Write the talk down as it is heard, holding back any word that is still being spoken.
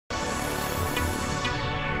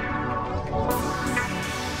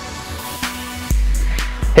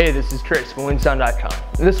Hey, this is Chris from WinkSound.com.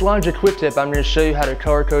 In this Logic quick tip, I'm going to show you how to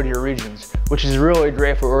color code your regions, which is really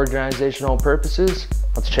great for organizational purposes.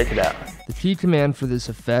 Let's check it out. The key command for this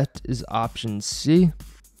effect is Option C.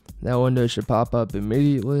 That window should pop up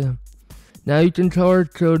immediately. Now you can color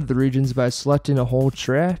code the regions by selecting a whole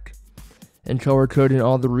track and color coding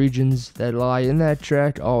all the regions that lie in that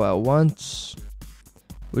track all at once,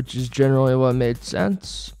 which is generally what made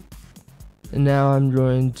sense. And now I'm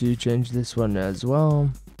going to change this one as well,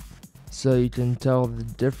 so you can tell the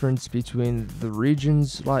difference between the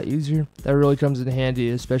regions a lot easier. That really comes in handy,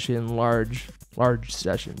 especially in large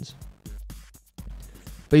sessions.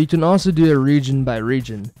 But you can also do a region by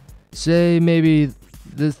region. Say maybe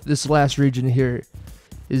this last region here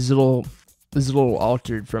is a little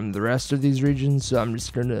altered from the rest of these regions, so I'm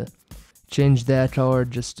just gonna change that color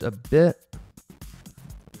just a bit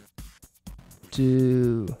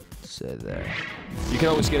to say there. You can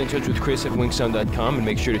always get in touch with Chris at WinkSound.com and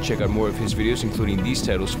make sure to check out more of his videos, including these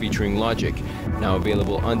titles featuring Logic, now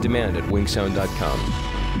available on demand at WinkSound.com.